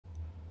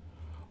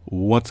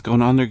What's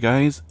going on there,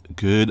 guys?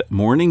 Good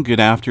morning,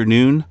 good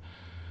afternoon.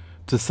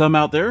 To some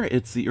out there,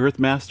 it's the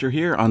Earthmaster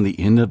here on the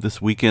end of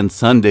this weekend,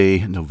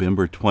 Sunday,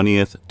 November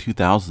 20th,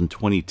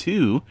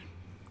 2022.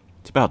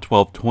 It's about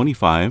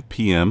 12:25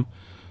 p.m.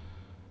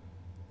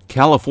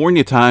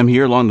 California time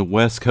here along the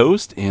west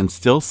coast, and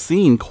still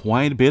seeing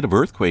quite a bit of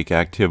earthquake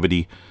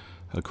activity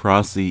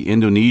across the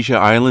Indonesia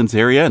Islands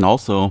area and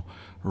also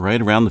right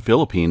around the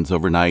Philippines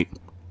overnight.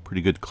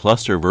 Pretty good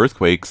cluster of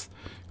earthquakes,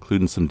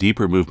 including some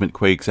deeper movement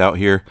quakes out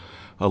here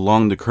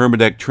along the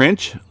Kermadec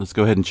Trench. Let's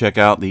go ahead and check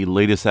out the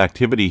latest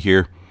activity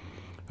here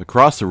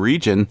across the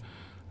region.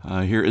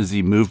 Here is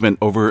the movement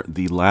over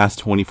the last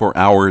 24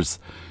 hours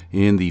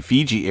in the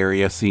Fiji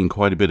area, seeing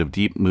quite a bit of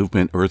deep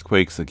movement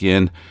earthquakes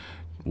again,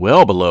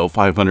 well below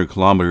 500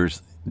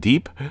 kilometers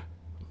deep.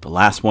 The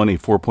last one, a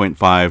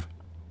 4.5,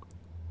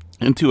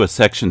 into a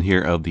section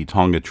here of the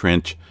Tonga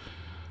Trench,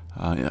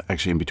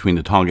 actually in between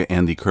the Tonga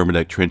and the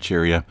Kermadec Trench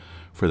area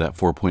for that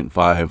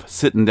 4.5,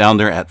 sitting down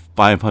there at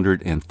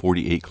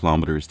 548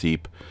 kilometers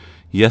deep.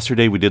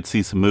 Yesterday we did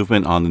see some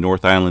movement on the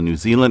North Island, New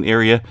Zealand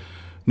area.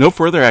 No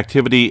further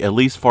activity, at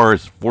least far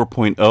as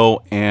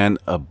 4.0 and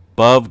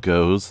above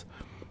goes.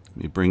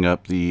 Let me bring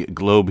up the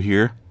globe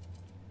here.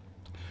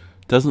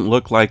 Doesn't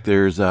look like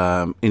there's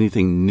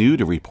anything new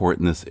to report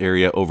in this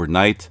area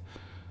overnight,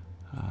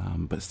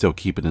 but still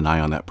keeping an eye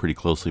on that pretty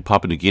closely.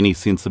 Papua New Guinea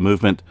seen some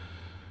movement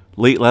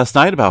late last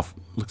night, about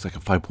looks like a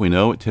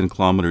 5.0 at 10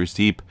 kilometers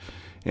deep.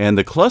 And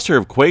the cluster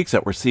of quakes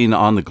that we're seeing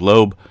on the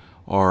globe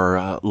are,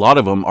 a lot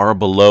of them are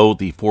below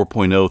the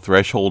 4.0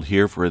 threshold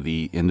here for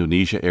the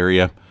Indonesia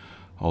area,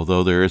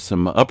 although there is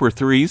some upper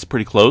threes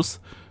pretty close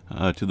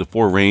to the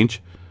 4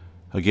 range.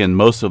 Again,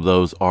 most of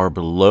those are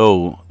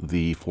below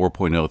the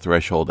 4.0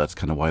 threshold. That's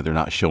kind of why they're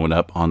not showing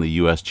up on the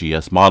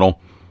USGS model.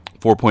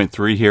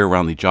 4.3 here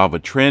around the Java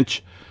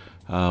Trench.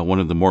 One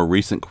of the more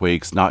recent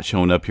quakes not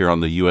showing up here on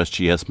the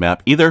USGS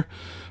map either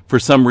for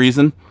some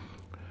reason.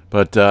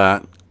 But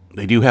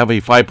they do have a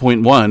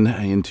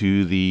 5.1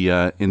 into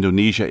the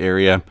Indonesia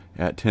area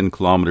at 10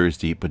 kilometers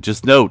deep. But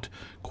just note,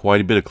 quite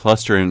a bit of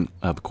clustering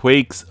of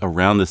quakes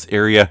around this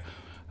area.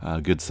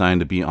 Good sign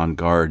to be on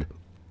guard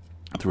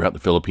throughout the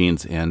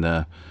Philippines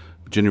and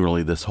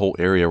generally this whole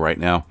area right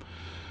now.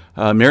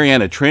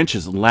 Mariana Trench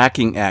is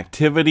lacking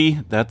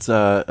activity. That's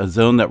a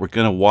zone that we're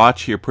going to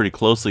watch here pretty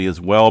closely as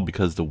well,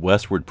 because the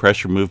westward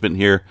pressure movement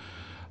here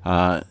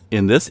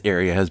in this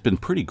area has been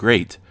pretty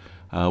great,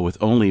 with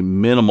only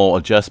minimal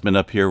adjustment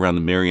up here around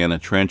the Mariana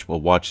Trench. We'll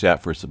watch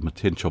that for some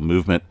potential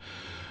movement.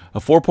 A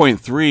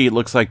 4.3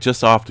 looks like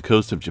just off the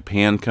coast of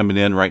Japan coming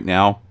in right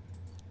now.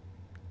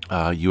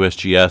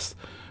 USGS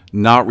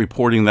not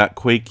reporting that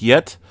quake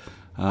yet.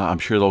 I'm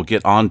sure they'll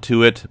get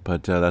onto it,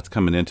 but that's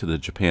coming into the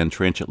Japan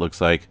Trench, it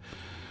looks like.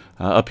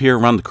 Up here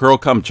around the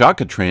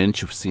Kuril-Kamchatka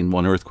Trench, we've seen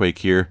one earthquake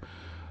here,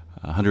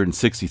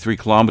 163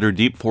 kilometer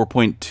deep,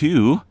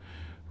 4.2.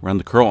 Around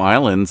the Kuril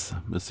Islands,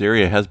 this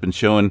area has been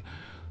showing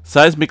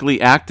seismically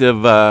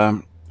active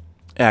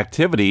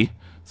activity.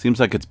 Seems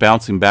like it's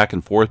bouncing back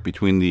and forth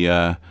between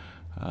the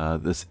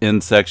this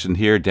end section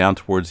here down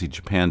towards the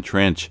Japan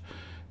Trench.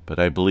 But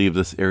I believe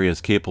this area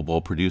is capable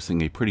of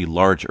producing a pretty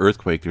large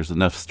earthquake. There's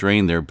enough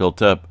strain there built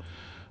up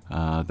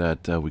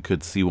that we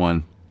could see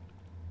one.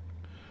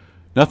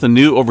 Nothing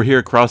new over here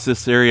across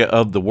this area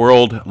of the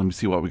world. Let me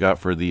see what we got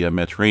for the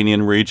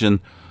Mediterranean region.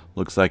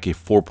 Looks like a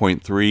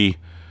 4.3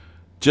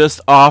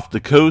 just off the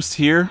coast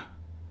here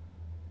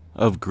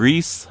of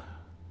Greece,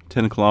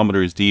 10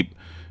 kilometers deep,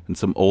 and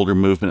some older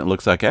movement. It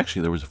looks like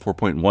actually there was a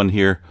 4.1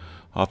 here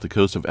off the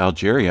coast of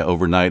Algeria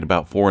overnight,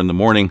 about 4 in the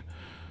morning.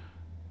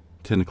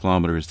 10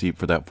 kilometers deep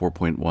for that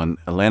 4.1.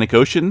 Atlantic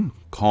Ocean,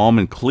 calm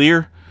and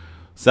clear.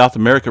 South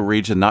America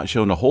region not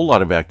showing a whole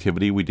lot of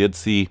activity. We did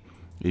see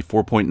a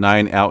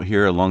 4.9 out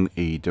here along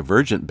a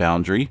divergent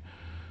boundary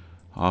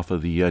off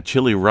of the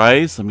Chile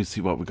rise. Let me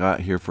see what we got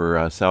here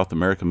for South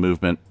America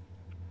movement.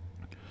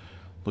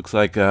 Looks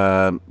like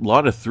a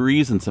lot of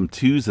 3s and some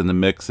 2s in the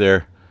mix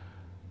there,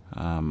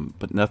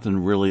 but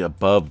nothing really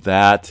above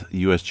that.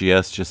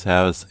 USGS just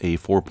has a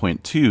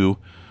 4.2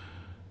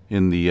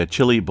 in the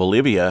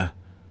Chile-Bolivia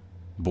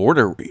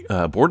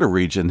border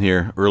region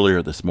here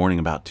earlier this morning,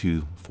 about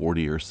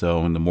 2:40 or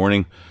so in the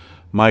morning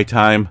my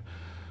time.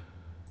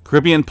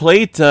 Caribbean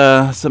plate,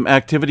 some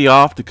activity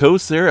off the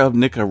coast there of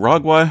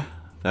Nicaragua,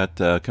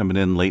 that coming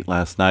in late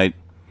last night,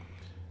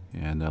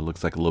 and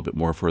looks like a little bit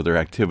more further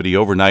activity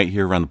overnight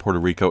here around the Puerto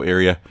Rico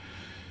area.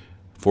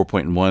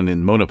 4.1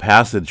 in Mona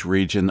Passage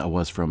region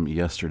was from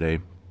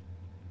yesterday.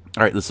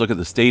 All right, let's look at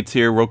the states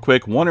here real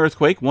quick. One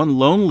earthquake, one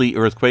lonely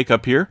earthquake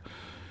up here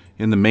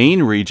in the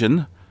Maine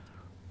region,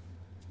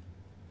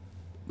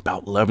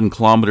 about 11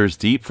 kilometers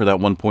deep for that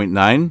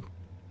 1.9.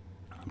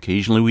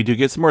 Occasionally we do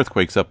get some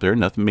earthquakes up there,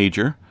 nothing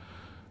major.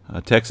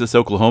 Texas,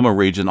 Oklahoma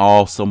region,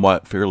 all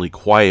somewhat fairly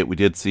quiet. We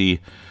did see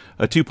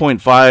a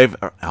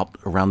 2.5 out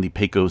around the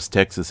Pecos,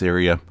 Texas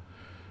area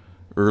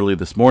early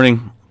this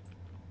morning.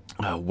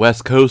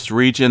 West Coast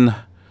region,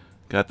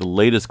 got the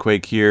latest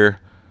quake here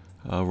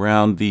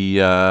around the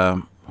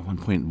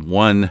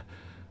 1.1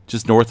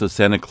 just north of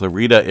Santa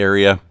Clarita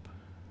area.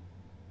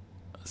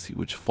 see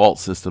which fault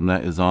system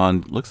that is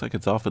on. Looks like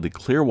it's off of the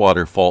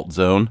Clearwater fault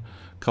zone.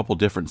 A couple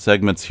different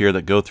segments here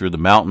that go through the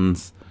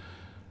mountains.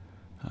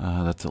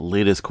 That's the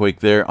latest quake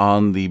there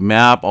on the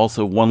map.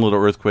 Also one little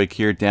earthquake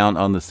here down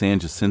on the San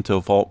Jacinto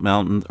fault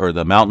mountain, or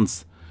the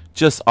mountains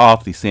just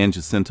off the San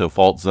Jacinto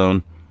fault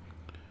zone.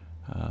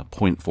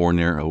 0.4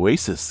 near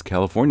Oasis,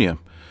 California.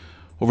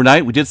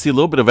 Overnight we did see a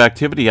little bit of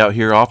activity out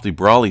here off the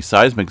Brawley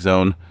seismic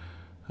zone.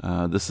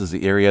 This is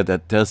the area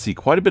that does see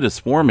quite a bit of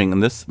swarming,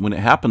 and this, when it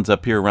happens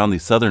up here around the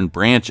southern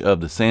branch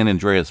of the San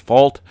Andreas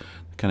Fault,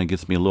 it kind of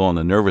gets me a little on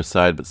the nervous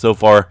side. But so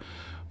far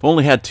I've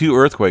only had 2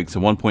 earthquakes, a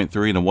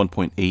 1.3 and a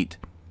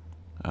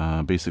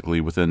 1.8. Basically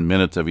within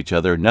minutes of each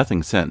other,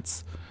 nothing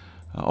since.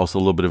 Also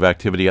a little bit of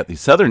activity at the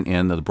southern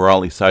end of the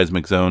Brawley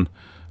seismic zone.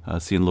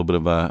 Seeing a little bit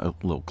of a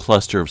little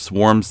cluster of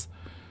swarms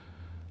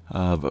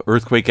of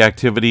earthquake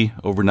activity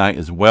overnight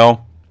as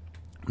well.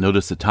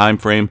 Notice the time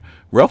frame,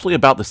 roughly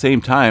about the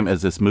same time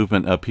as this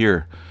movement up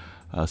here.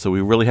 So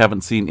we really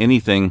haven't seen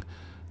anything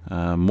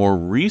more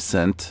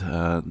recent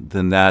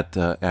than that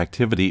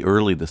activity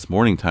early this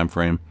morning time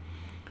frame.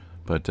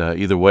 But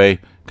either way,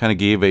 kind of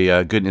gave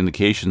a good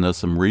indication of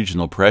some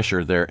regional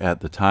pressure there at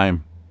the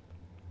time.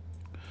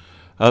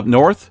 Up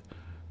north,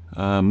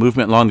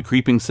 movement along the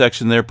creeping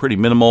section there, pretty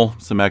minimal.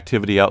 Some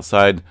activity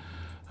outside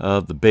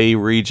of the Bay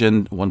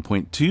region,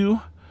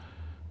 1.2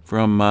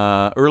 from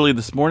early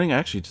this morning,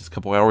 actually just a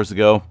couple hours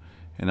ago.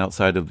 And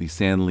outside of the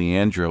San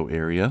Leandro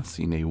area,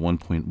 seeing a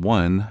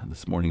 1.1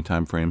 this morning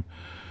time frame.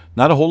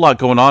 Not a whole lot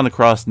going on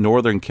across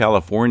northern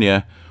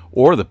California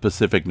or the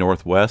Pacific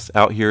Northwest.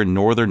 Out here in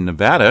northern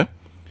Nevada,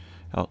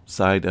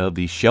 outside of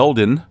the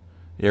Sheldon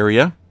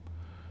area,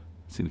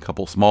 seen a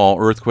couple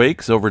small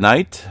earthquakes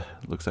overnight.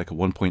 Looks like a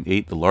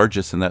 1.8, the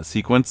largest in that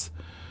sequence.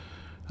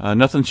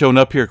 Nothing showing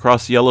up here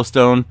across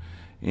Yellowstone,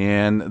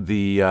 and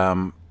the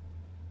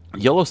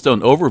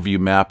Yellowstone overview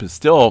map is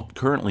still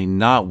currently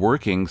not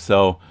working,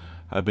 so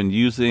I've been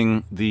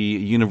using the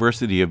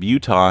University of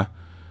Utah,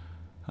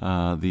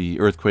 the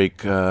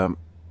earthquake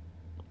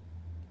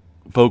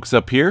folks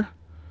up here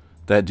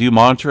that do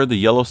monitor the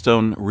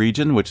Yellowstone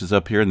region, which is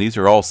up here, and these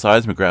are all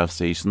seismograph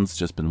stations.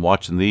 Just been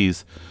watching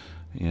these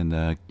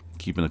and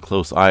keeping a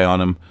close eye on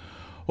them.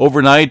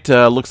 Overnight,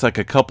 looks like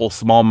a couple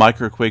small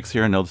microquakes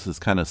here. I know this is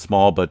kind of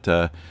small, but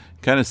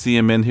kind of see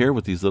them in here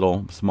with these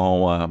little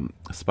small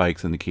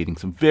spikes indicating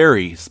some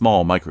very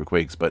small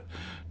microquakes, but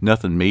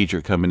nothing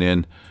major coming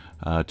in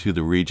to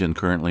the region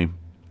currently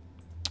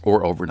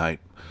or overnight.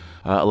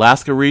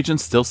 Alaska region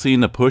still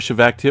seeing a push of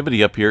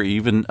activity up here,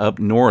 even up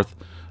north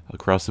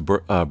across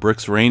the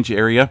Brooks Range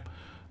area.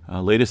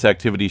 Latest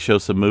activity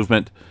shows some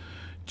movement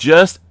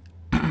just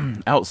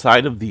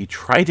outside of the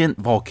Trident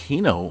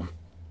volcano.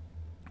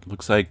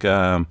 Looks like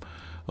a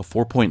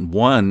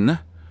 4.1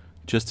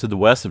 just to the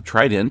west of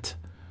Trident.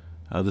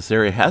 This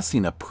area has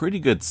seen a pretty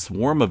good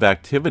swarm of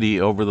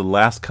activity over the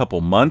last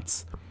couple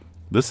months.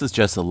 This is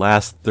just the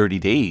last 30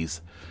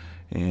 days.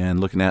 And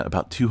looking at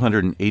about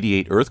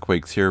 288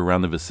 earthquakes here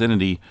around the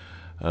vicinity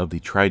of the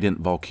Trident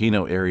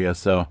volcano area.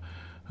 So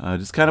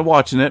just kind of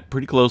watching it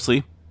pretty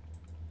closely,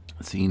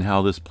 seeing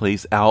how this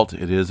plays out.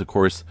 It is, of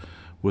course,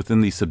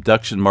 within the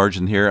subduction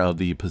margin here of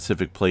the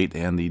Pacific Plate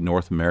and the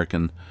North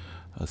American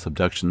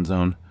subduction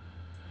zone.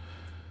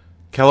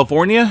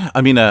 California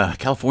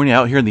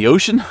out here in the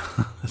ocean?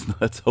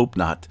 Let's hope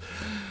not.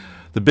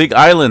 The Big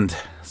Island.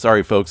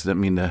 Sorry, folks, I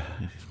didn't mean to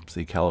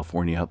say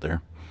California out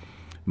there.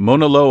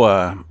 Mauna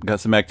Loa got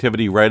some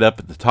activity right up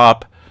at the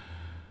top.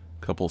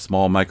 A couple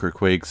small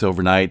microquakes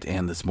overnight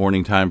and this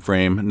morning time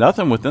frame.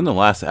 Nothing within the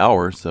last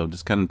hour, so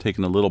just kind of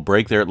taking a little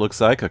break there, it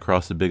looks like,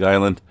 across the Big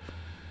Island.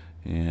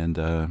 And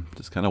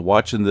just kind of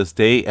watching this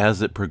day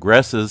as it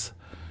progresses.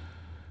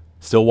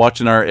 Still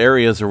watching our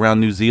areas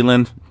around New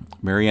Zealand,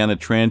 Mariana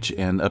Trench,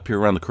 and up here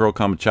around the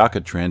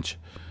Kuril-Kamchatka Trench.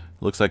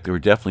 Looks like they were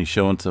definitely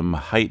showing some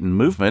heightened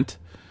movement.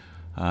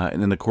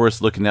 And then, of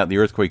course, looking at the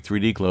earthquake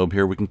 3D globe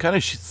here, we can kind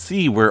of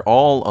see where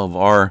all of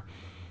our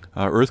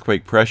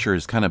earthquake pressure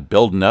is kind of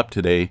building up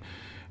today.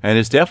 And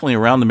it's definitely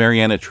around the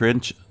Mariana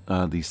Trench,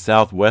 the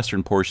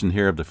southwestern portion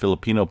here of the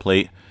Filipino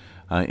plate,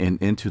 and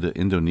into the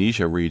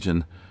Indonesia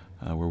region,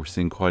 where we're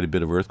seeing quite a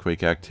bit of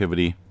earthquake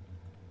activity.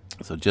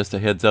 So just a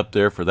heads up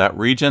there for that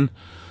region.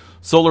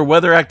 Solar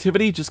weather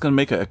activity, just going to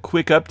make a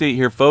quick update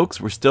here,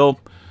 folks. We're still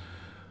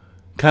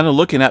kind of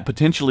looking at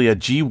potentially a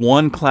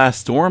G1 class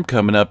storm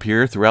coming up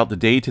here throughout the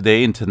day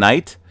today and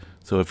tonight.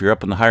 So if you're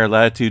up in the higher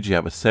latitudes, you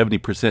have a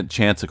 70%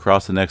 chance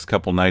across the next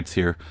couple nights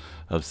here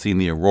of seeing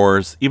the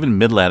auroras. Even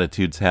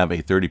mid-latitudes have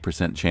a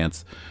 30%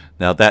 chance.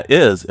 Now that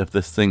is if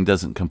this thing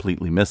doesn't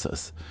completely miss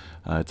us.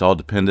 It's all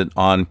dependent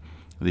on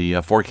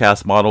the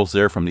forecast models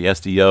there from the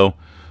SDO,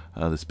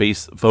 the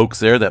space folks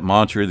there that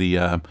monitor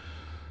the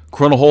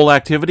coronal hole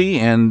activity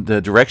and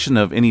the direction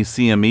of any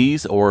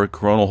CMEs or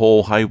coronal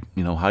hole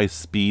high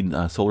speed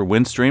solar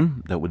wind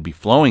stream that would be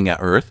flowing at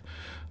Earth.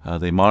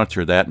 They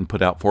monitor that and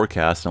put out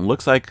forecasts, and it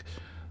looks like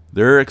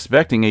they're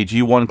expecting a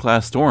G1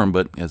 class storm,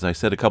 but as I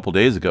said a couple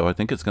days ago, I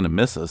think it's going to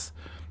miss us.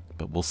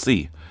 But we'll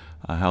see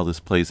how this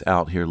plays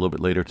out here a little bit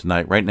later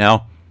tonight. Right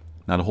now,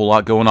 not a whole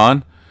lot going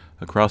on.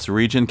 across the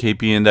region.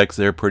 KP index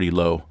there pretty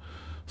low.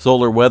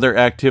 Solar weather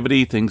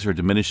activity, things are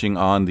diminishing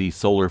on the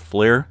solar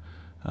flare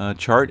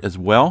chart as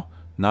well.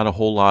 Not a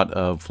whole lot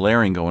of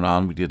flaring going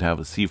on. We did have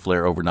a C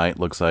flare overnight,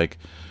 looks like,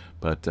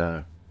 but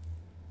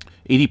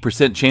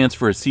 80% chance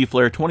for a C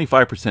flare,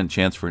 25%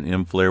 chance for an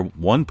M flare,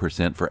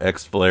 1% for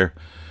X flare.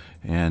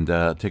 And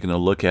taking a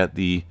look at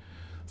the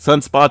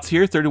sunspots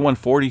here,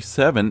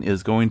 3147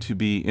 is going to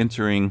be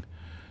entering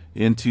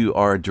into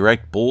our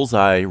direct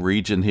bullseye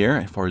region here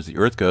as far as the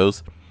Earth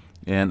goes.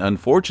 And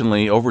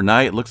unfortunately,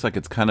 overnight, it looks like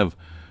it's kind of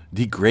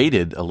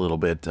degraded a little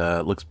bit.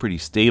 It looks pretty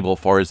stable as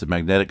far as the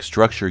magnetic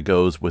structure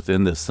goes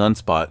within this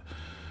sunspot.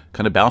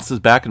 Kind of bounces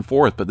back and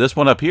forth, but this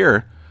one up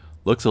here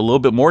looks a little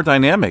bit more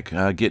dynamic,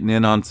 getting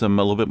in on a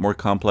little bit more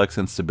complex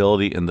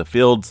instability in the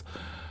fields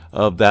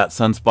of that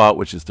sunspot,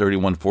 which is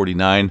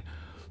 3149.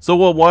 So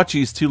we'll watch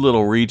these two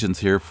little regions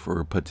here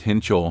for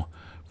potential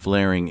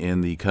flaring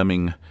in the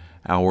coming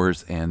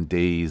hours and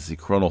days. The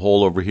coronal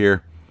hole over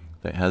here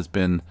that has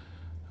been,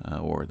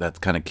 or that's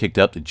kind of kicked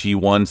up the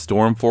G1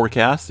 storm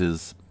forecast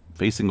is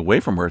facing away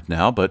from Earth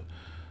now, but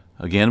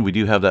again, we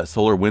do have that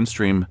solar wind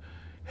stream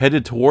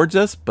headed towards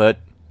us, but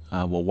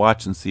we'll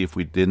watch and see if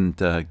we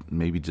didn't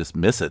maybe just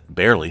miss it,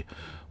 barely.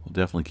 We'll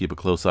definitely keep a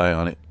close eye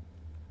on it.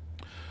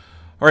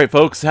 All right,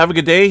 folks, have a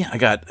good day. I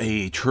got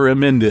a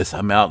tremendous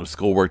amount of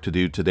schoolwork to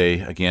do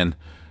today. Again,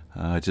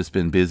 just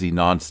been busy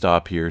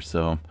nonstop here,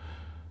 so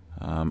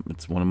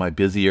it's one of my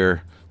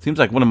busier, seems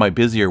like one of my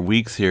busier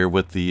weeks here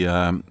with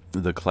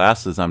the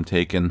classes I'm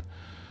taking.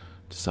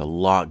 Just a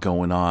lot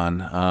going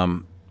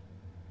on.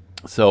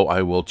 So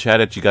I will chat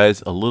at you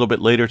guys a little bit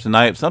later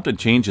tonight. If something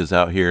changes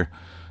out here,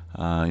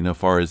 as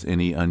far as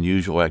any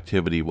unusual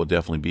activity, we'll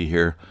definitely be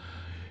here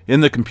in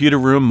the computer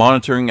room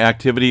monitoring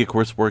activity. Of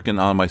course, working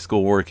on my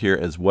schoolwork here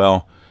as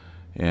well.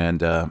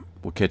 And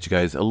we'll catch you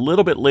guys a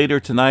little bit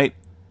later tonight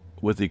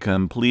with the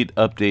complete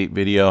update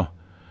video.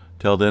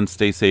 Till then,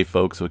 stay safe,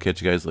 folks. We'll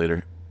catch you guys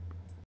later.